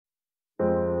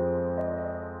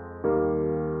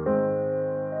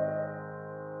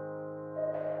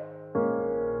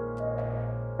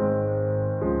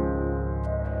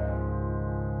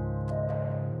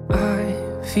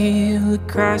feel it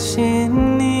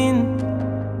crashing in.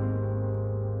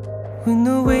 When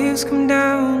the waves come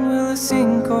down, will I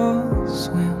sink or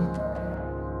swim?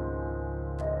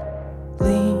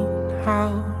 Lean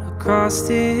out across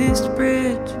this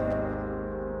bridge.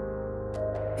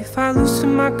 If I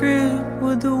loosen my grip,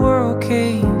 would the world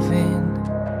cave in?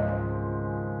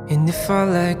 And if I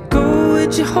let go,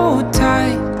 would you hold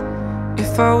tight?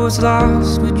 If I was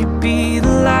lost, would you be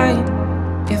the light?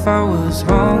 If I was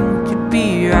wrong, would you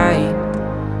be right?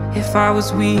 If I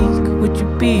was weak, would you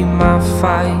be my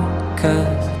fight?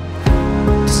 'Cause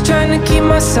just trying to keep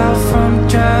myself from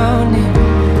drowning,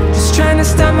 just trying to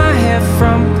stop my head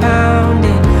from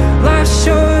pounding. Life's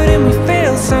short and we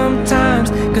fail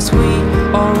sometimes, 'cause we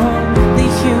are only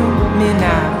human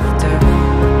after.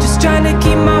 Just trying to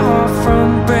keep my heart from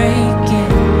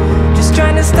breaking, just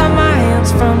trying to stop my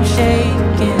hands from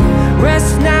shaking.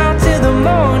 Rest now till the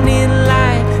morning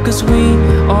light, 'cause we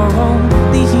are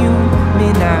only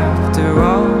human after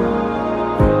all.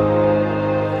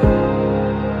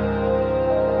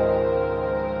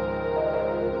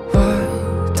 Why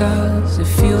does it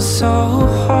feel so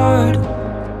hard?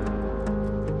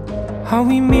 Are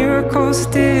we miracles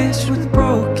stitched with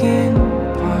broken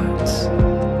parts?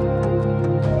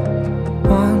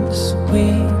 Once we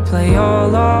play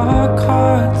all our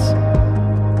cards,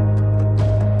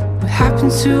 what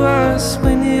happens to us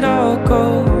when it all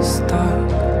goes dark?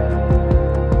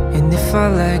 And if I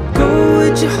let go,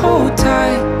 would you hold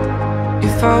tight?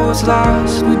 If I was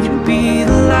lost, would you be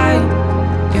the light?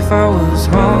 If I was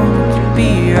wrong, would you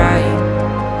be right?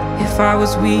 If I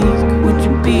was weak, would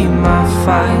you be my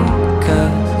fight?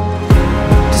 'Cause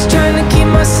just trying to keep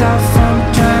myself from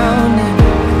drowning,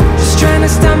 just trying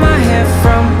to stop my head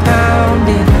from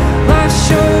pounding. Life's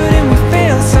short and we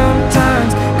fail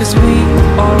sometimes, 'cause we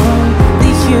are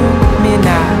only human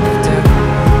after.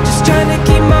 Just trying to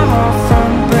keep my heart from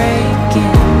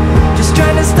breaking, just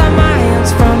trying to stop my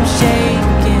hands from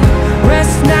shaking.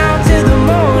 Rest now till the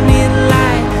morning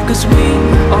light, 'cause we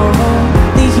are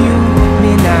only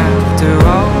human after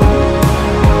all.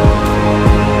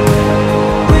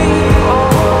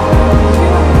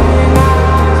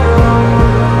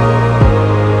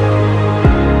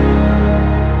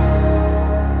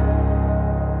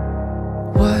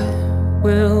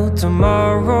 Will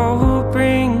tomorrow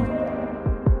bring?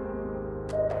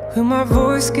 Will my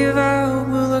voice give out?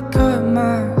 Will I cut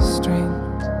my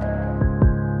strings?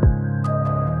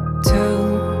 Tell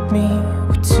me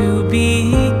where to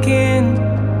begin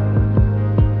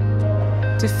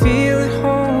to feel at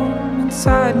home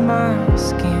inside my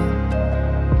skin.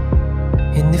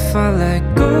 And if I let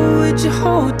go, would you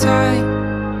hold tight?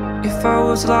 If I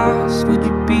was lost, would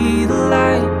you be the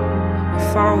light?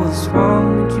 If I was wrong,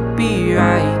 would you be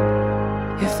right?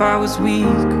 If I was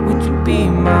weak, would you be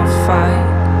my fight?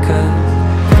 'Cause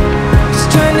just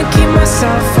trying to keep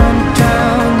myself from drowning,